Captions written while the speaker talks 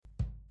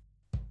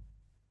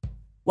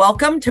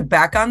Welcome to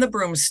Back on the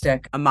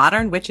Broomstick, a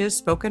modern witch's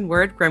spoken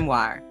word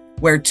grimoire,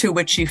 where two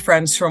witchy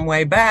friends from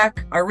way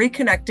back are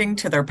reconnecting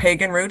to their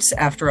pagan roots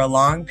after a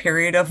long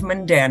period of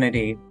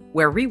mundanity.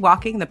 We're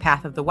rewalking the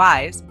path of the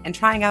wise and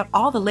trying out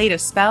all the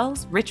latest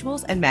spells,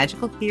 rituals, and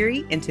magical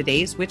theory in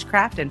today's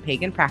witchcraft and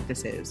pagan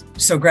practices.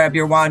 So grab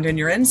your wand and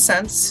your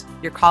incense,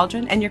 your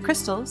cauldron and your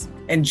crystals,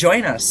 and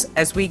join us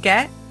as we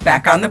get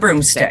Back on the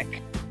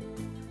Broomstick.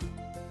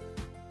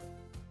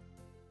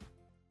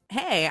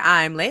 Hey,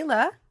 I'm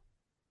Layla.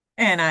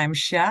 And I'm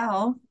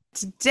Shell.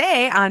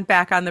 Today on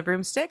Back on the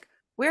Broomstick,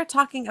 we're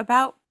talking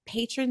about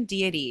patron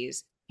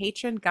deities,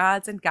 patron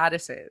gods and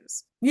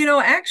goddesses. You know,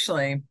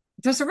 actually,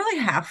 does it really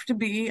have to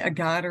be a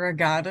god or a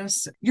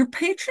goddess? Your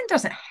patron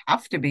doesn't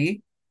have to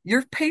be.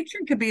 Your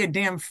patron could be a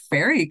damn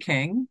fairy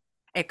king.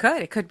 It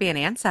could be an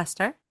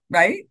ancestor.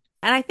 Right?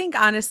 And I think,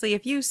 honestly,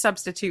 if you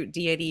substitute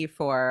deity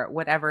for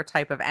whatever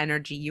type of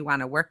energy you want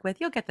to work with,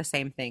 you'll get the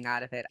same thing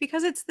out of it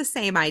because it's the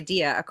same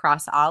idea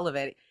across all of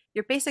it.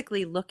 You're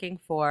basically looking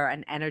for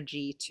an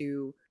energy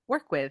to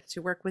work with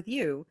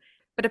you.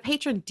 But a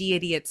patron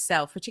deity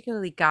itself,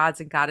 particularly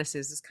gods and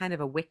goddesses, is kind of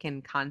a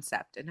Wiccan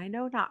concept. And I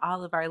know not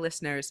all of our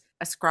listeners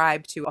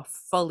ascribe to a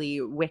fully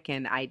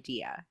Wiccan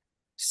idea.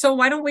 So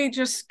why don't we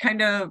just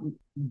kind of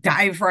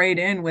dive right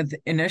in with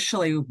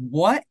initially,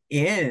 what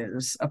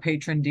is a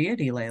patron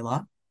deity,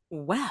 Layla?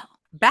 Well,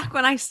 back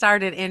when I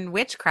started in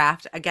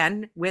witchcraft,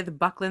 again, with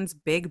Buckland's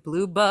Big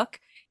Blue Book,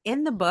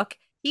 in the book,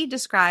 he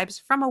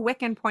describes from a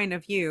Wiccan point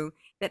of view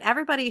that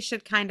everybody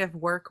should kind of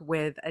work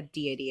with a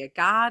deity, a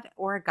god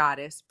or a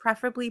goddess,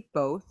 preferably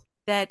both,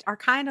 that are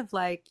kind of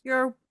like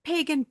your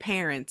pagan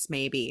parents,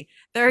 maybe.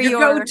 They're your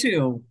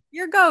go-to.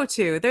 Your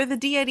go-to. They're the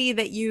deity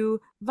that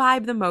you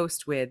vibe the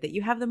most with, that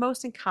you have the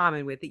most in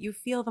common with, that you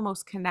feel the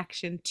most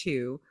connection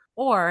to,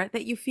 or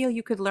that you feel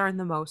you could learn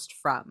the most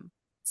from.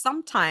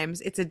 Sometimes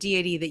it's a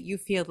deity that you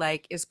feel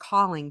like is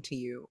calling to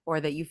you,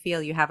 or that you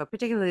feel you have a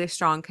particularly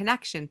strong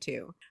connection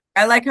to.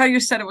 I like how you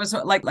said it was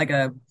like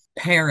a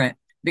parent,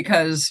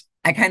 because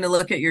I kind of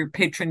look at your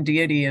patron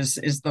deity as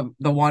the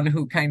one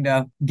who kind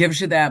of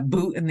gives you that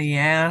boot in the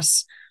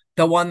ass,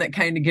 the one that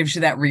kind of gives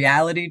you that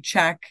reality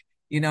check.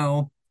 You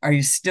know, are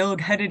you still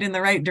headed in the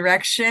right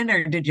direction,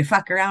 or did you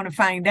fuck around and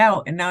find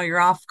out and now you're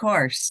off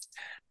course?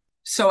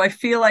 So I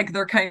feel like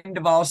they're kind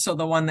of also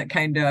the one that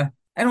kind of,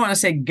 I don't want to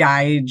say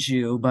guides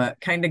you,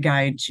 but kind of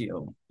guides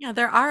you. Yeah,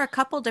 there are a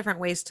couple different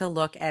ways to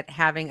look at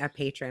having a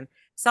patron.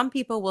 Some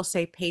people will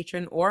say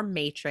patron or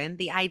matron,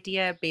 the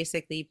idea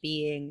basically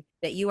being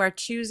that you are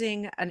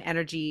choosing an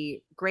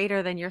energy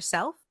greater than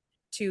yourself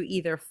to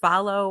either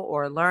follow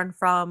or learn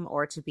from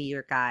or to be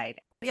your guide.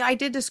 Yeah, I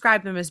did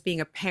describe them as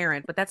being a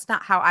parent, but that's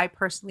not how I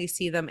personally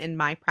see them in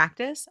my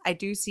practice. I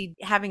do see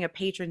having a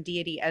patron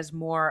deity as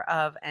more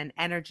of an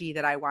energy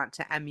that I want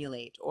to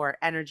emulate or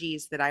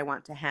energies that I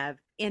want to have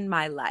in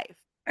my life.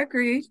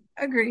 Agreed.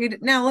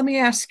 Now, let me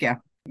ask you.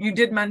 You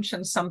did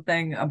mention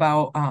something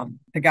about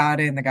the god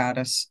and the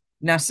goddess.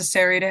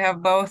 Necessary to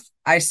have both?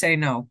 I say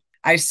no.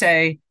 I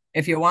say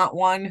if you want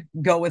one,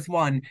 go with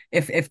one.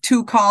 If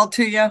two call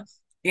to you,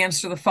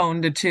 answer the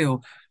phone to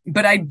two.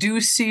 But I do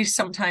see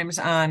sometimes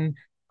on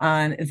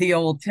the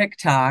old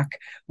TikTok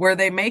where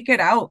they make it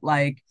out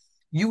like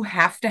you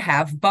have to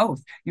have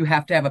both. You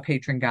have to have a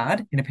patron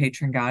god and a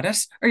patron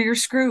goddess, or you're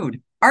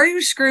screwed. Are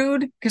you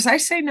screwed? Because I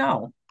say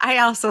no. I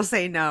also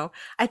say no.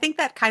 I think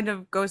that kind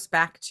of goes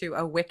back to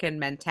a Wiccan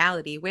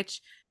mentality,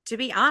 which, to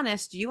be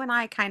honest, you and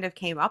I kind of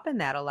came up in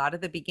that a lot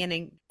at the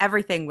beginning.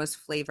 Everything was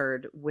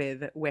flavored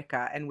with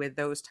Wicca and with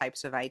those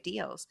types of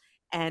ideals.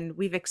 And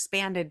we've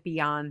expanded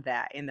beyond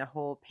that in the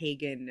whole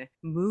pagan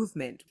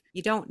movement.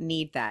 You don't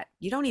need that.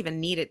 You don't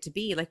even need it to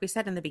be, like we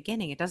said in the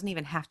beginning, it doesn't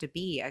even have to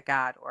be a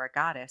god or a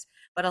goddess.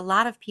 But a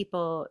lot of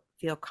people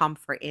feel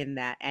comfort in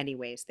that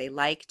anyways. They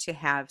like to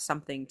have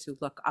something to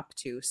look up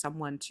to,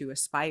 someone to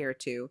aspire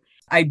to.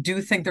 I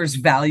do think there's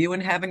value in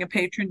having a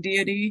patron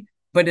deity,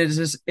 but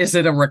is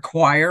it a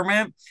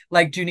requirement?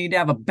 Like, do you need to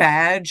have a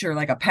badge or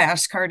like a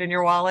pass card in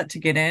your wallet to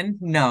get in?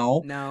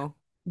 No. No.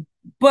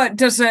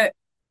 But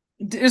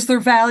is there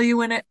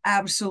value in it?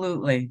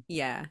 Absolutely.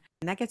 Yeah.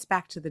 And that gets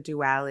back to the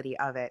duality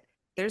of it.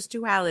 There's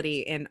duality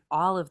in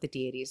all of the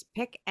deities.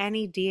 Pick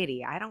any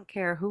deity. I don't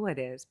care who it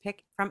is.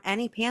 Pick from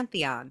any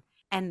pantheon.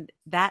 And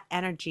that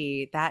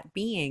energy, that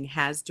being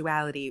has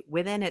duality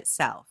within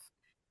itself.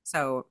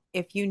 So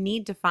if you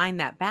need to find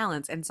that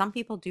balance, and some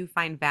people do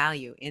find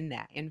value in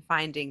that, in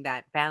finding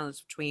that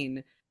balance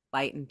between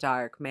light and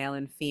dark, male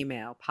and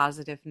female,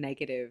 positive,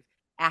 negative,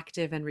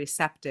 active and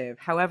receptive,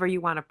 however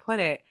you want to put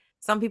it,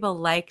 some people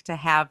like to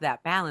have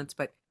that balance,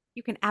 but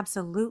you can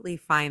absolutely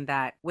find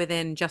that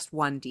within just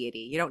one deity.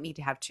 You don't need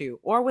to have two,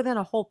 or within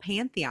a whole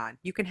pantheon.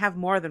 You can have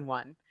more than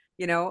one,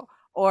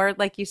 or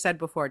like you said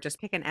before, just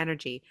pick an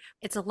energy.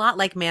 It's a lot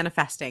like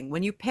manifesting.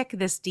 When you pick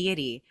this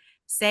deity,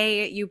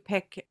 say you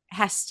pick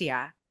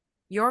Hestia,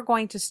 you're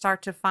going to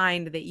start to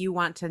find that you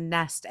want to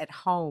nest at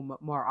home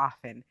more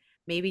often.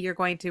 Maybe you're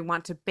going to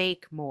want to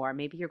bake more.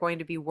 Maybe you're going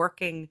to be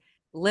working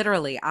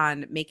literally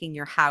on making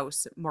your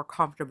house more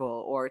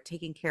comfortable or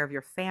taking care of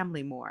your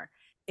family more.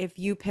 If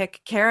you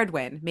pick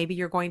Caradwyn, maybe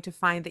you're going to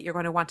find that you're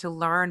going to want to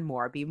learn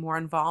more, be more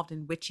involved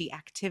in witchy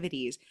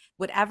activities.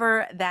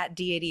 Whatever that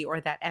deity or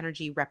that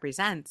energy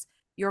represents,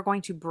 you're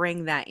going to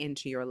bring that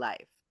into your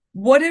life.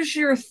 What is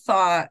your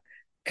thought?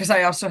 Because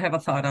I also have a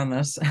thought on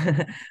this.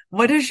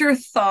 What is your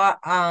thought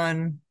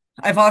on?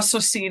 I've also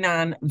seen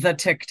on the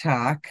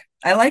TikTok.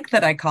 I like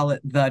that I call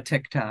it the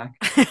TikTok.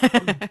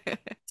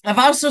 I've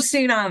also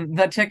seen on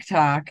the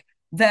TikTok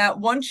that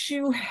once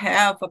you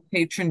have a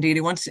patron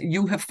deity, once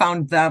you have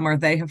found them or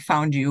they have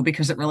found you,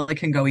 because it really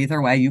can go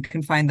either way, you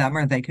can find them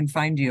or they can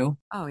find you.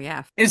 Oh,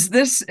 yeah. Is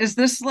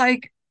this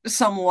like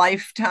some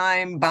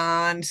lifetime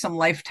bond, some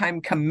lifetime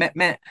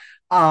commitment?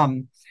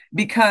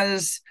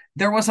 Because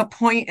there was a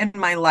point in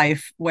my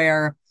life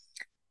where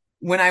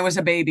when I was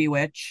a baby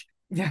witch,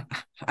 yeah,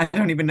 I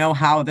don't even know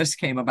how this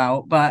came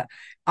about, but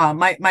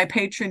my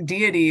patron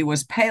deity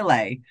was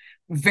Pele.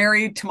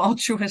 Very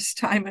tumultuous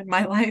time in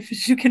my life,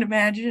 as you can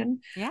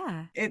imagine.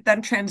 Yeah. It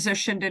then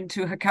transitioned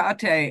into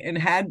Hecate and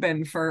had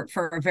been for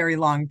a very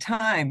long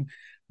time.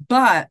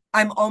 But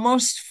I'm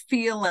almost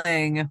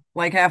feeling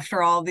like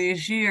after all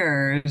these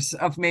years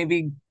of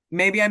maybe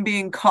I'm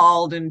being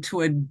called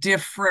into a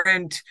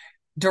different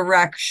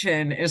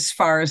direction as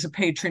far as a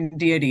patron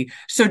deity.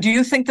 So do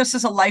you think this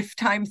is a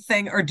lifetime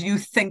thing, or do you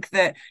think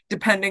that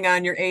depending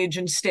on your age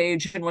and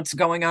stage and what's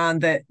going on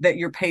that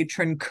your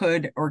patron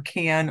could or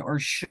can or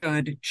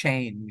should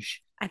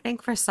change? I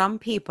think for some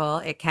people,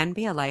 it can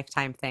be a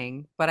lifetime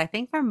thing. But I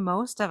think for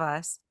most of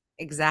us,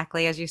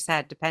 exactly as you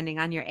said, depending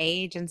on your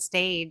age and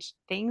stage,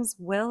 things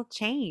will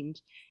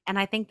change. And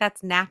I think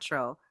that's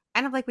natural.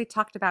 Kind of like we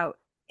talked about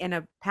in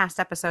a past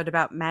episode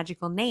about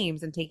magical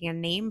names and taking a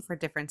name for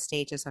different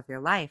stages of your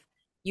life.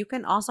 You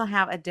can also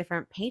have a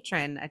different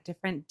patron, a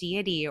different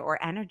deity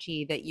or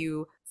energy that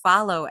you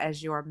follow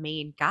as your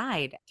main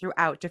guide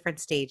throughout different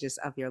stages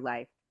of your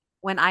life.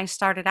 When I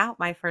started out,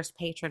 my first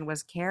patron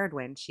was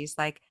Caradwyn. She's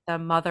like the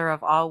mother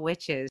of all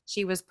witches.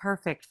 She was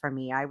perfect for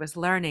me. I was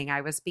learning,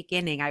 I was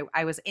beginning,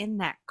 I was in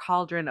that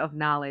cauldron of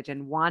knowledge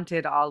and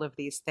wanted all of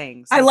these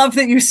things. I So love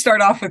that you start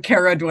off with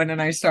Caradwyn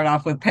and I start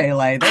off with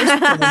Pele. There's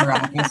polar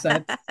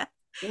opposites.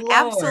 Lord.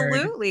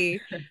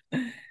 absolutely.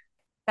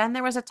 Then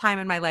there was a time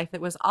in my life that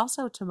was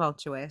also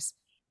tumultuous,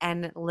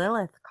 and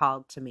Lilith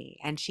called to me,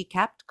 and she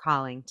kept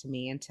calling to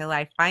me until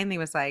I finally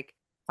was like,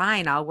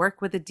 fine, I'll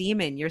work with a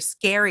demon. You're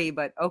scary,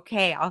 but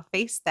okay, I'll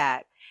face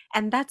that.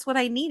 And that's what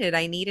I needed.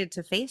 I needed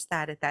to face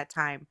that at that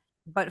time.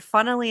 But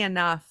funnily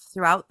enough,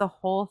 throughout the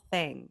whole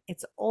thing,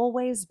 it's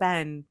always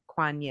been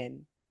Kuan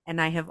Yin,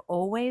 and I have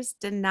always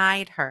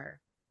denied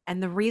her.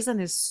 And the reason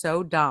is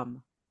so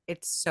dumb.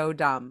 It's so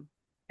dumb.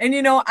 And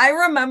I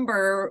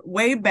remember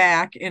way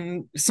back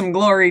in some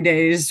glory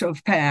days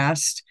of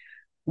past,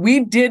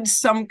 we did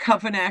some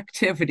coven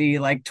activity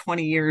like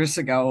 20 years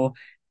ago,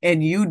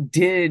 and you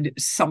did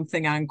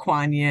something on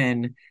Kuan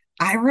Yin.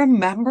 I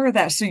remember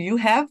that. So you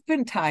have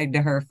been tied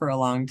to her for a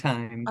long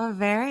time. A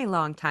very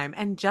long time.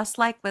 And just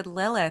like with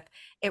Lilith,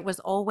 it was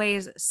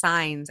always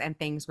signs and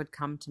things would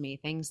come to me,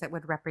 things that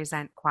would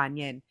represent Kuan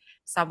Yin.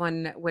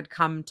 Someone would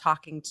come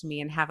talking to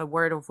me and have a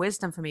word of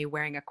wisdom for me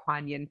wearing a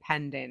Kuan Yin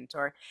pendant,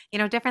 or,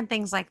 different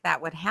things like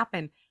that would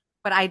happen.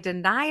 But I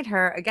denied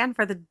her again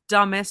for the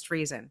dumbest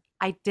reason.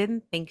 I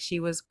didn't think she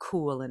was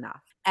cool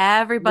enough.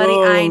 Everybody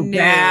I Whoa, knew,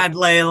 bad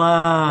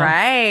Layla.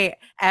 right?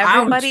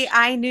 Everybody Ouch.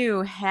 I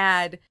knew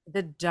had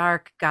the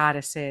dark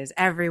goddesses.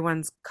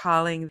 Everyone's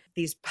calling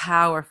these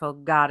powerful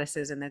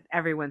goddesses, and that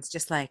everyone's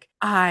just like,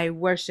 I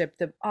worship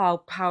the all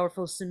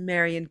powerful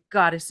Sumerian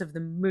goddess of the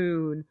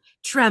moon.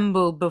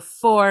 Tremble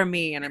before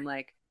me. And I'm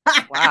like,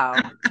 wow.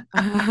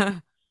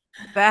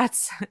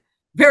 that's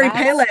Very that's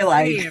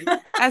Pele-like.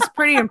 that's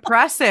pretty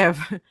impressive.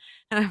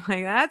 And I'm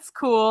like, that's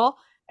cool.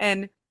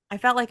 And I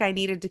felt like I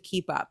needed to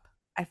keep up.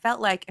 I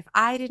felt like if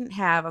I didn't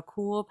have a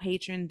cool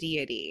patron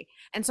deity,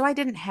 and so I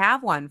didn't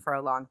have one for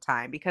a long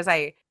time because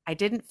I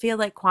didn't feel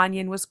like Kuan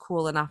Yin was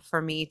cool enough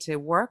for me to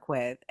work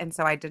with, and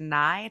so I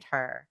denied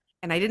her.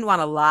 And I didn't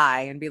want to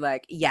lie and be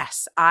like,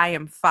 "Yes, I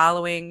am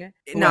following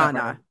Nana."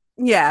 Whoever.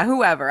 Yeah,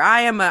 whoever.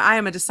 I am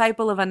a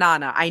disciple of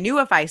Anana. I knew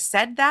if I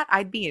said that,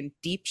 I'd be in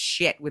deep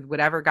shit with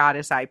whatever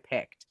goddess I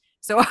picked.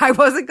 So I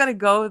wasn't going to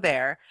go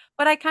there,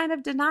 but I kind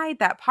of denied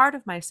that part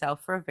of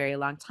myself for a very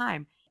long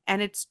time.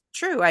 And it's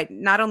true. I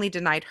not only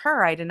denied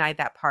her, I denied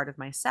that part of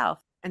myself.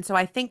 And so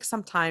I think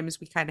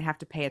sometimes we kind of have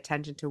to pay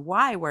attention to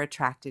why we're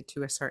attracted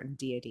to a certain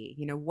deity.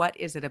 What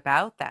is it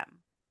about them?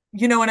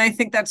 And I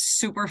think that's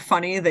super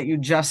funny that you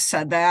just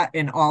said that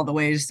in all the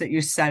ways that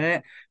you said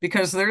it,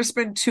 because there's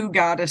been two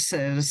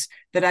goddesses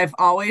that I've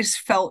always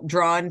felt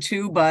drawn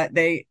to, but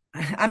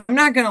I'm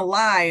not going to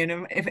lie.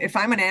 And if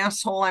I'm an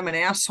asshole, I'm an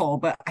asshole,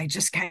 but I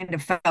just kind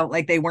of felt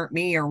like they weren't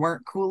me or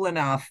weren't cool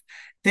enough.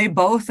 They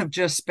both have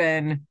just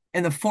been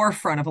in the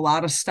forefront of a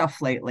lot of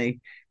stuff lately.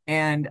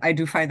 And I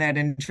do find that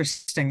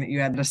interesting that you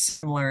had a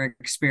similar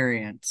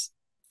experience.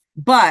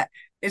 But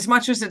as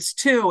much as it's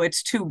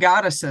two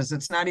goddesses.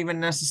 It's not even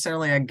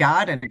necessarily a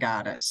god and a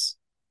goddess.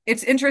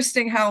 It's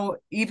interesting how,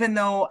 even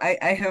though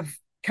I have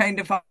kind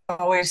of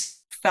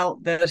always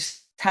felt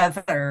this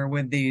tether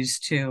with these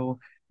two,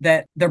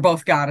 that they're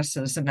both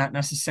goddesses and not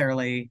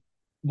necessarily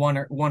one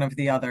of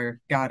the other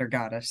god or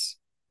goddess.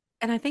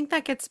 And I think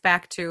that gets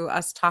back to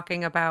us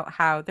talking about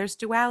how there's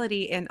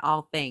duality in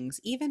all things,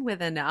 even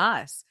within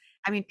us.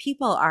 I mean,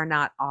 people are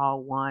not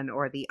all one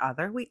or the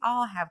other. We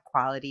all have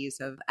qualities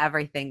of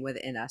everything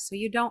within us. So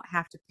you don't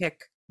have to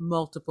pick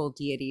multiple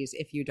deities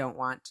if you don't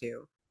want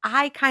to.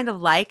 I kind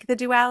of like the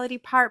duality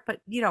part,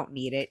 but you don't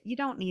need it. You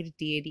don't need a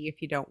deity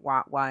if you don't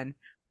want one.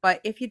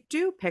 But if you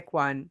do pick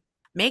one,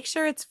 make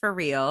sure it's for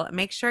real.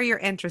 Make sure you're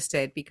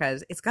interested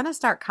because it's going to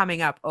start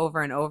coming up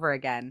over and over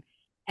again.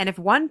 And if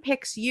one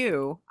picks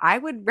you, I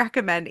would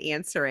recommend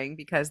answering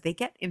because they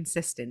get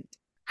insistent.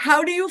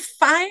 How do you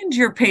find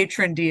your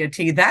patron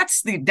deity?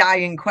 That's the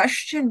dying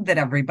question that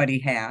everybody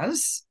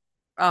has.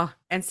 Oh,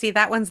 and see,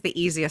 that one's the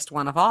easiest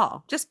one of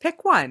all. Just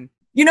pick one.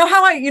 You know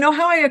how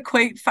I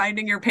equate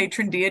finding your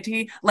patron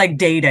deity like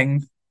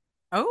dating.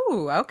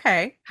 Oh,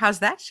 okay. How's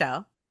that,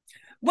 Shell?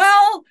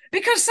 Well,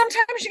 because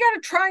sometimes you got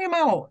to try them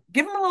out,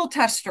 give them a little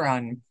test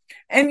run.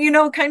 And,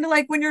 kind of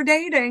like when you're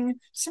dating,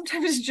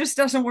 sometimes it just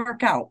doesn't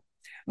work out.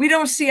 We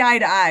don't see eye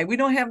to eye. We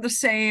don't have the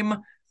same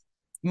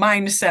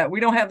mindset. We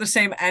don't have the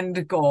same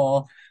end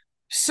goal.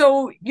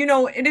 So,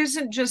 it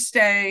isn't just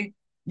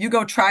you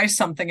go try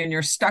something and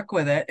you're stuck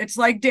with it. It's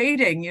like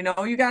dating, you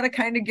got to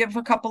kind of give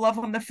a couple of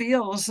them the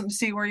feels and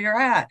see where you're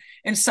at.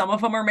 And some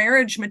of them are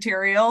marriage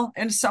material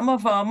and some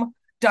of them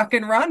duck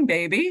and run,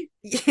 baby.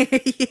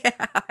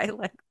 Yeah, I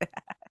like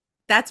that.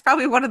 That's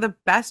probably one of the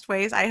best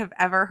ways I have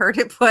ever heard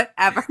it put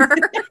ever.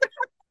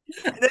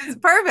 This is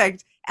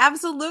perfect.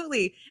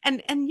 Absolutely.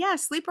 And yeah,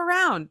 sleep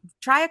around.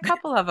 Try a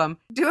couple of them.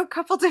 Do a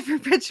couple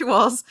different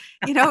rituals.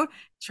 You know,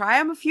 try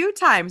them a few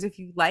times. If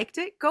you liked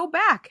it, go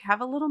back,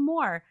 have a little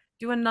more,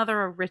 do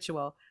another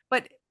ritual.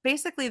 But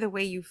basically the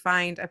way you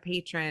find a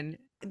patron,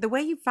 the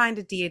way you find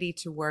a deity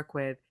to work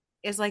with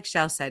is like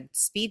Shell said,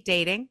 speed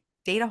dating,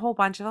 date a whole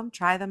bunch of them,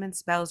 try them in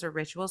spells or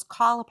rituals,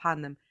 call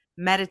upon them,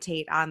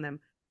 meditate on them,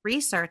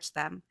 research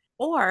them,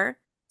 or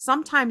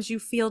sometimes you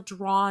feel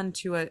drawn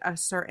to a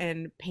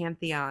certain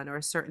pantheon or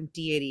a certain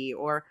deity,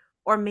 or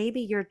maybe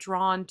you're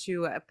drawn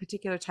to a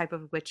particular type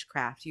of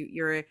witchcraft.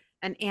 You're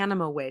an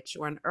animal witch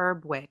or an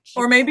herb witch.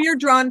 Or maybe you're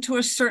drawn to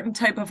a certain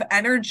type of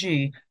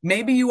energy.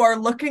 Maybe you are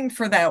looking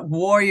for that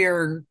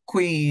warrior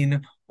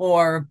queen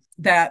or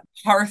that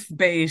hearth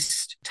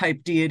based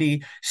type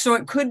deity. So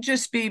it could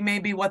just be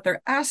maybe what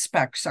their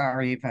aspects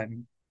are,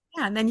 even.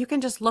 Yeah, and then you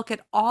can just look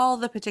at all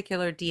the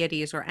particular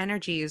deities or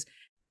energies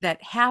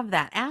that have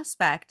that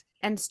aspect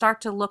and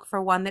start to look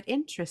for one that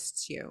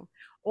interests you.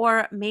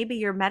 Or maybe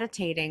you're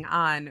meditating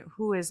on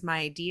who is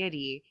my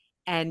deity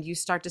and you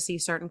start to see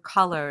certain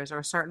colors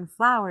or certain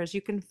flowers.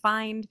 You can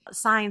find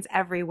signs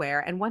everywhere.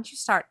 And once you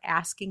start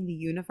asking the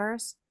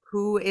universe,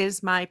 who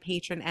is my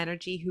patron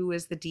energy? Who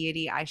is the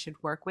deity I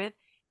should work with?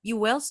 You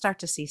will start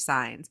to see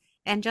signs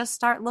and just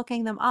start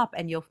looking them up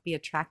and you'll be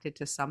attracted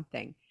to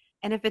something.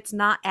 And if it's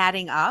not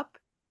adding up,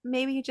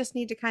 maybe you just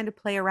need to kind of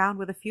play around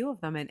with a few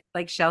of them. And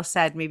like Shell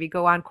said, maybe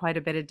go on quite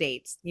a bit of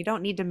dates. You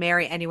don't need to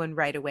marry anyone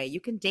right away. You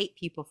can date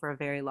people for a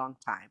very long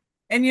time.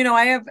 And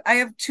I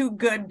have two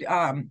good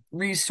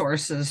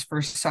resources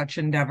for such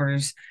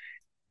endeavors.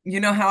 You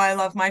know how I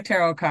love my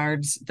tarot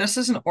cards. This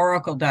is an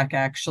oracle deck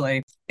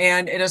actually,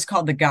 and it is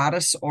called the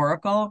Goddess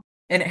Oracle,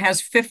 and it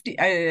has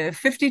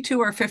 52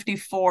 or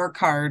 54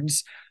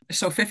 cards.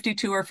 So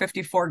 52 or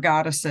 54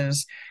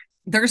 goddesses.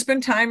 There's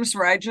been times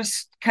where I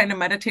just kind of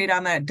meditate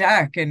on that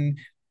deck and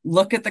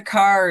look at the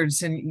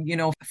cards and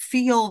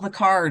feel the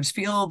cards,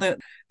 feel the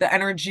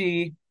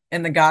energy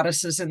and the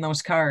goddesses in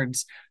those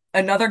cards.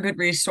 Another good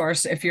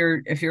resource if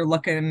you're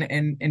looking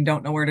and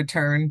don't know where to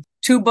turn,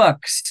 two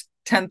books,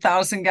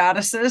 10,000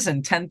 Goddesses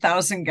and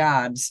 10,000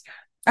 Gods.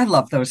 I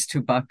love those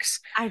two books.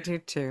 I do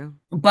too.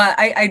 But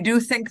I do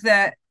think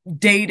that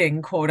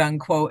dating, quote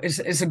unquote,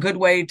 is a good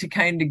way to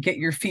kind of get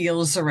your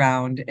feels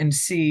around and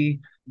see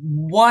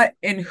what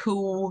and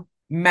who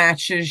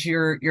matches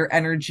your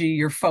energy,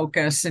 your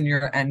focus, and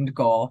your end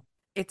goal.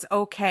 It's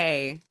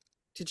okay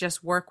to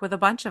just work with a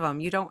bunch of them.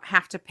 You don't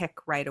have to pick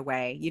right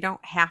away. You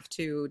don't have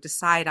to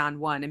decide on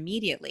one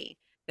immediately.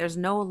 There's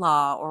no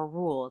law or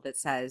rule that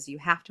says you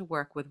have to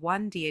work with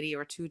one deity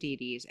or two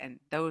deities and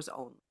those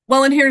only.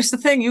 Well, and here's the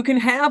thing, you can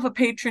have a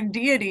patron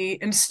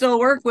deity and still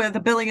work with a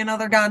billion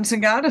other gods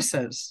and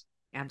goddesses.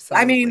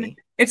 I mean, Absolutely.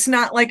 it's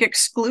not like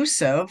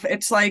exclusive.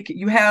 It's like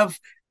you have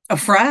a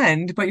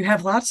friend, but you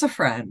have lots of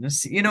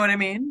friends. You know what I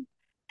mean?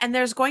 And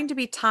there's going to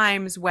be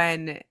times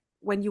when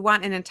you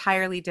want an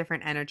entirely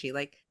different energy.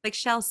 Like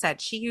Shell said,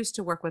 she used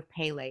to work with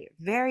Pele,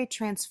 very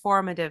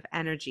transformative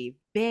energy,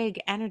 big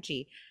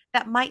energy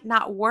that might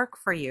not work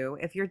for you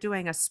if you're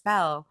doing a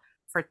spell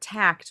for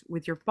tact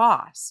with your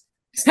boss.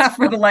 It's not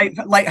for the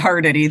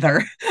lighthearted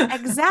either.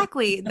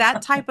 Exactly.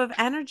 That type of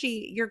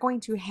energy, you're going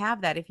to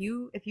have that if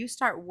you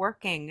start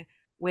working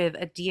with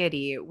a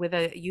deity, with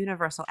a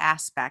universal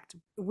aspect,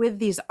 with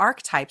these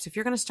archetypes, if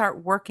you're going to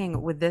start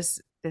working with this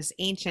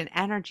ancient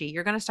energy,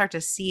 you're going to start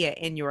to see it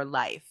in your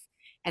life.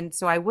 And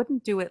so I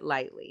wouldn't do it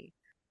lightly.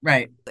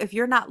 Right. If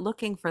you're not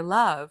looking for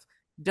love,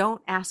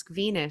 don't ask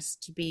Venus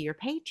to be your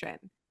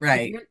patron. If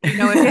Right. you're, you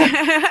know,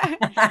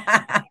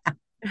 if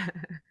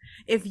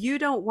if you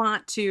don't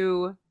want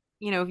to,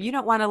 if you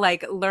don't want to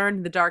like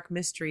learn the dark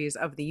mysteries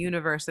of the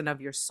universe and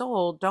of your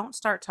soul, don't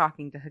start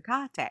talking to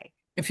Hecate.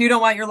 If you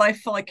don't want your life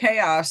full of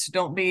chaos,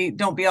 don't be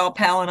all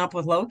palling up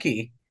with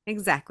Loki.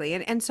 Exactly.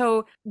 And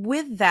so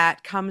with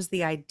that comes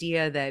the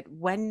idea that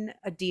when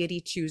a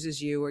deity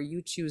chooses you or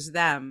you choose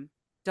them,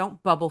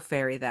 don't bubble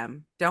fairy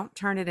them. Don't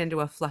turn it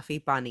into a fluffy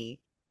bunny.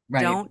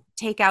 Right. Don't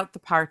take out the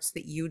parts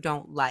that you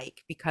don't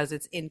like because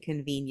it's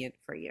inconvenient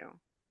for you.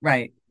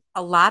 Right.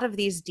 A lot of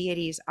these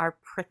deities are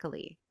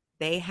prickly.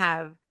 They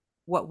have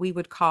what we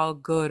would call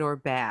good or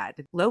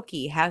bad.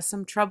 Loki has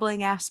some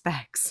troubling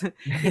aspects.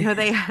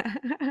 They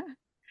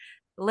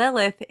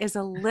Lilith is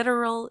a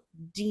literal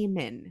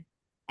demon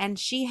and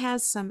she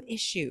has some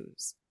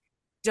issues.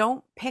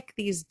 Don't pick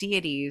these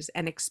deities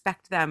and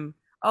expect them,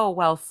 oh,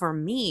 well, for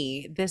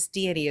me, this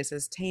deity is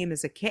as tame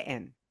as a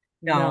kitten.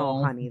 No,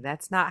 No. honey,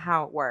 that's not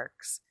how it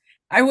works.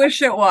 I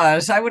wish it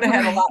was. I would have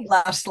had a Right.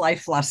 lot less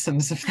life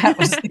lessons if that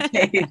was the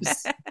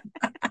case.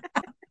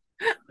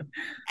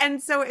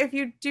 And so if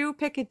you do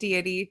pick a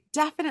deity,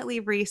 definitely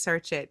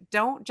research it.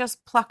 Don't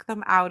just pluck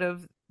them out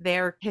of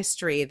their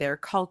history, their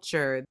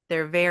culture,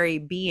 their very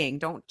being.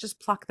 Don't just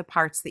pluck the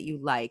parts that you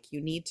like.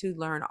 You need to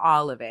learn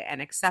all of it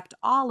and accept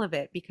all of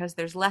it because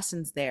there's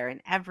lessons there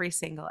in every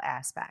single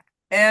aspect.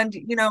 And,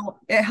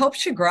 it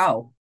helps you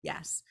grow.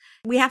 Yes.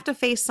 We have to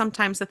face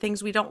sometimes the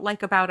things we don't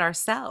like about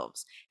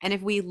ourselves. And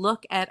if we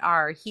look at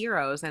our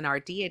heroes and our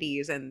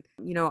deities and,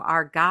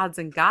 our gods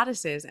and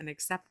goddesses and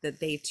accept that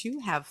they too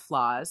have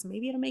flaws,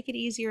 maybe it'll make it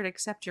easier to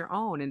accept your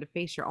own and to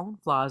face your own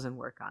flaws and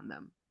work on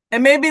them.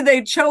 And maybe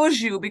they chose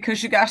you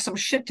because you got some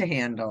shit to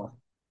handle.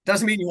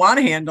 Doesn't mean you want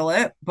to handle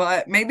it,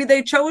 but maybe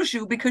they chose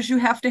you because you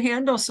have to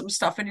handle some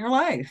stuff in your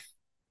life.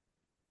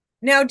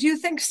 Now, do you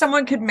think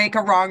someone could make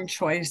a wrong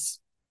choice?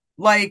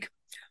 Like,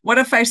 what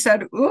if I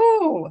said,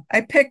 ooh,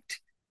 I picked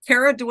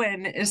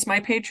Caradwin as my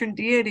patron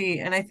deity,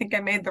 and I think I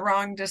made the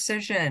wrong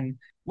decision?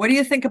 What do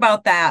you think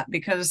about that?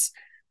 Because,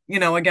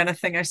 again, a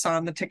thing I saw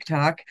on the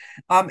TikTok.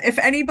 If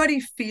anybody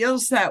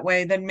feels that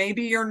way, then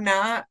maybe you're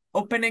not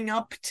opening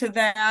up to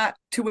that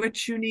to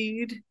which you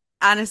need.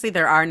 Honestly,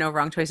 there are no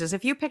wrong choices.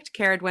 If you picked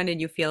Caradwin and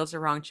you feel it's a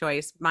wrong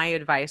choice, my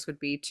advice would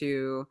be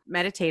to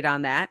meditate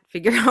on that,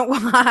 figure out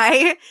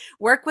why,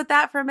 work with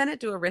that for a minute,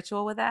 do a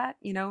ritual with that,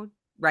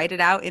 write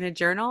it out in a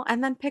journal,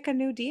 and then pick a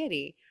new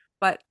deity.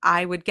 But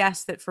I would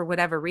guess that for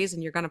whatever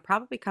reason, you're going to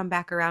probably come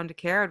back around to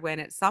Caradwin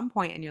at some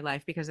point in your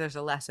life because there's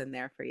a lesson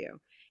there for you.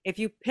 If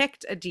you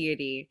picked a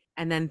deity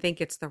and then think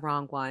it's the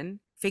wrong one,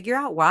 figure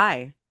out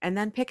why and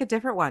then pick a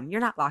different one. You're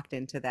not locked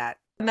into that.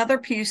 Another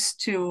piece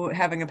to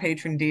having a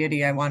patron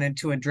deity I wanted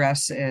to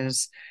address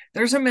is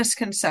there's a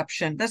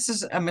misconception. This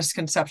is a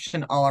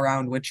misconception all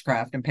around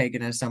witchcraft and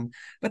paganism,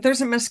 but there's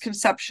a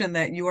misconception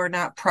that you are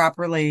not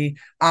properly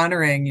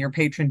honoring your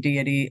patron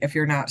deity if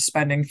you're not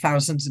spending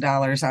thousands of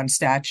dollars on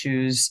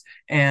statues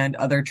and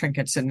other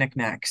trinkets and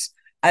knickknacks.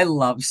 I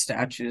love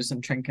statues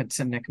and trinkets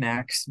and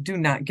knickknacks. Do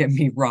not get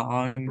me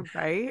wrong,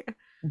 Right?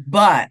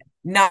 but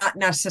not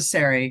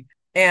necessary.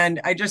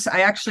 And I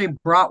actually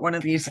brought one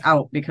of these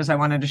out because I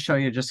wanted to show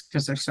you just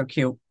because they're so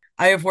cute.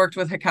 I have worked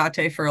with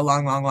Hecate for a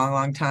long, long, long,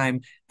 long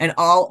time. And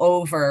all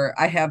over,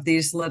 I have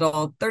these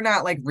little, they're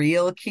not like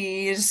real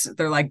keys.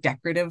 They're like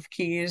decorative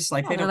keys.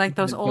 Like Oh, they they're don't like open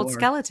those the old door.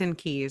 skeleton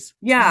keys.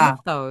 I Yeah, love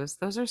those.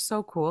 Those are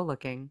so cool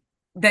looking.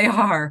 they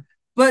are.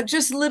 But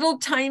just little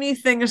tiny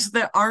things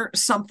that aren't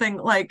something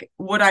like,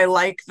 would I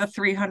like the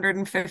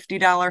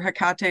 $350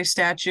 Hecate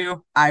statue?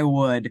 I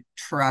would,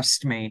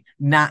 trust me.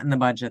 Not in the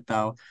budget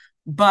though.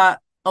 But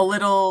a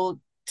little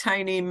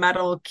tiny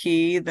metal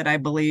key that I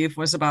believe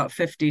was about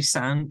 50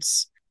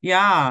 cents.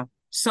 Yeah.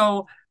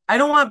 So I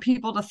don't want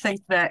people to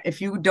think that if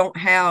you don't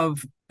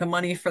have the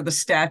money for the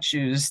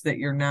statues, that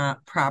you're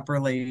not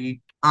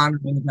properly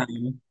honoring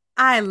them.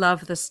 I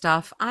love the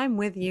stuff. I'm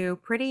with you.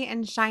 Pretty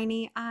and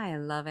shiny. I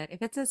love it.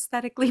 If it's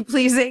aesthetically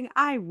pleasing,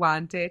 I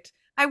want it.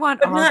 I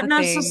want But all not the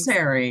things.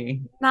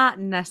 necessary. Not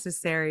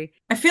necessary.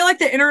 I feel like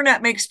the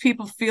internet makes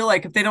people feel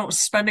like if they don't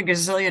spend a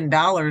gazillion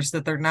dollars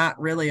that they're not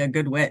really a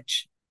good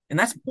witch. And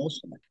that's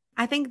bullshit.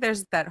 I think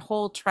there's that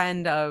whole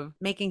trend of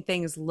making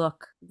things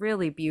look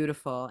really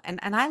beautiful. And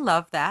I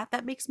love that.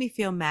 That makes me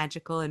feel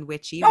magical and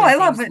witchy Oh, when I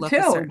love things it look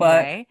a too, certain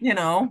but way. .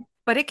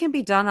 But it can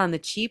be done on the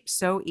cheap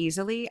so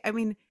easily. I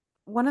mean,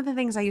 one of the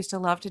things I used to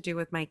love to do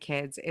with my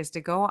kids is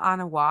to go on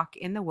a walk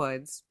in the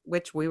woods,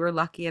 which we were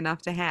lucky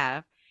enough to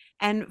have,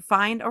 and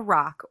find a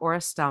rock or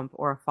a stump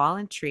or a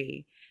fallen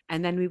tree.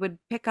 And then we would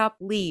pick up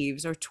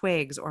leaves or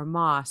twigs or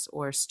moss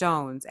or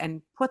stones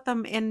and put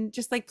them in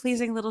just like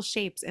pleasing little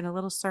shapes in a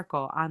little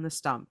circle on the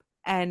stump.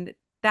 And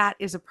that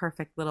is a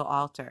perfect little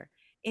altar.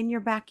 In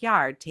your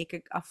backyard,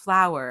 take a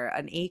flower,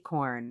 an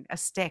acorn, a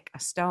stick, a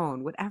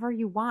stone, whatever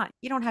you want.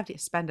 You don't have to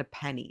spend a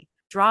penny.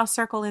 Draw a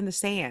circle in the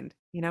sand,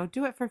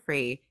 do it for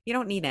free. You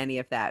don't need any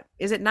of that.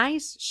 Is it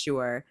nice?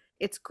 Sure.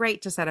 It's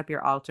great to set up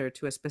your altar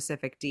to a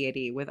specific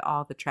deity with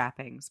all the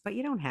trappings, but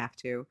you don't have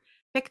to.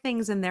 Pick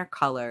things in their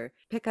color.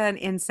 Pick an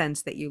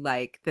incense that you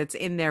like that's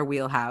in their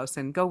wheelhouse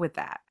and go with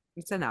that.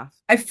 It's enough.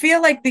 I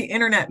feel like the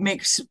internet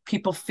makes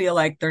people feel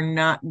like they're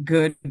not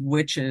good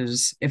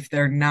witches if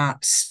they're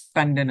not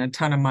spending a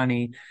ton of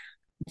money.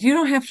 You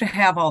don't have to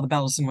have all the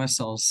bells and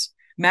whistles.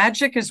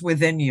 Magic is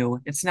within you.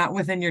 It's not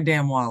within your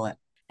damn wallet.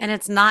 And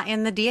it's not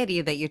in the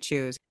deity that you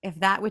choose. If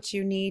that which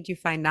you need you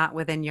find not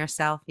within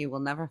yourself, you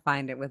will never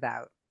find it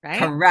without, right?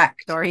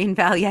 Correct. Doreen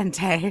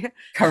Valiente.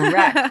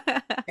 Correct.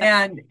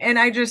 And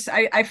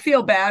I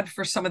feel bad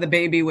for some of the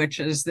baby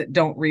witches that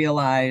don't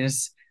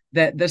realize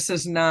that this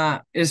is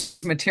not as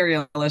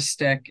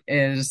materialistic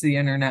as the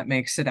internet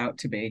makes it out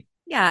to be.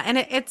 Yeah, and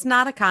it's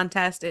not a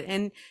contest,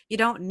 and you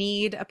don't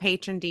need a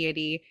patron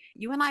deity.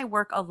 You and I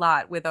work a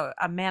lot with a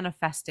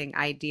manifesting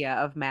idea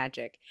of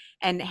magic,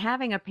 and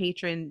having a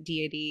patron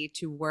deity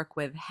to work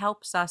with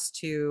helps us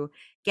to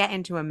get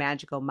into a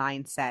magical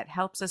mindset,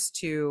 helps us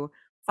to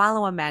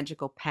follow a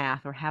magical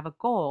path or have a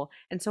goal.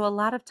 And so a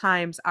lot of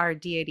times our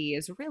deity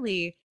is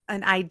really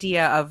an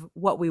idea of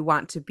what we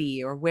want to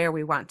be or where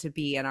we want to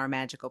be in our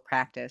magical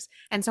practice.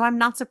 And so I'm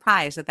not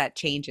surprised that that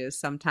changes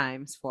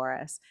sometimes for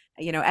us,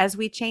 as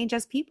we change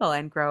as people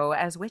and grow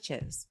as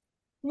witches.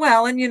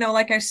 Well, and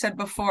like I said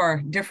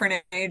before,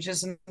 different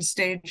ages and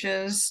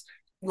stages,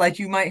 like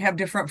you might have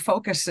different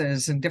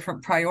focuses and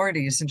different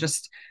priorities, and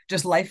just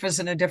life is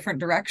in a different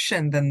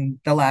direction than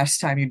the last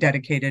time you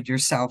dedicated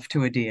yourself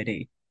to a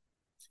deity.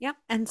 Yep.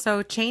 And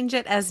so change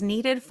it as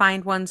needed.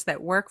 Find ones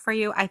that work for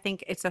you. I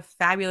think it's a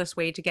fabulous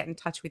way to get in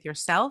touch with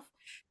yourself,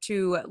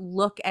 to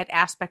look at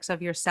aspects of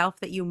yourself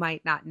that you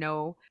might not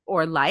know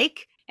or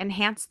like,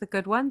 enhance the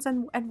good ones,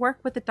 and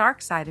work with the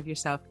dark side of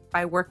yourself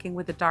by working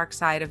with the dark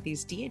side of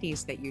these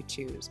deities that you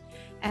choose.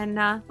 And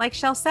like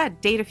Shell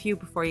said, date a few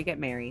before you get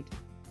married.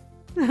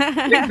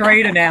 A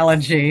great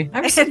analogy.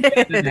 I'm so good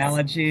at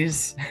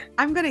analogies.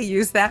 I'm going to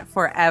use that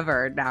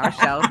forever now,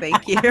 Shell.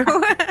 Thank you.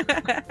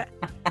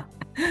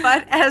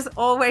 But as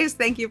always,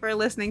 thank you for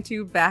listening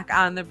to Back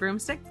on the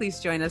Broomstick.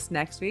 Please join us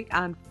next week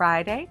on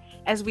Friday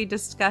as we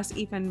discuss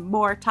even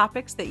more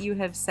topics that you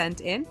have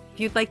sent in. If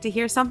you'd like to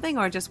hear something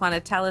or just want to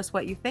tell us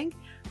what you think,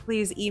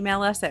 please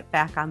email us at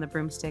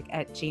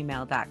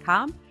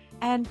backonthebroomstick@gmail.com.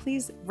 And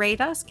please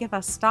rate us, give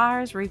us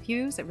stars,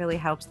 reviews. It really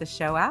helps the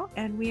show out,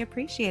 and we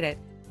appreciate it.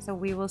 So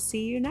we will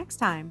see you next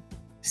time.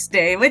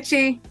 Stay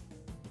witchy.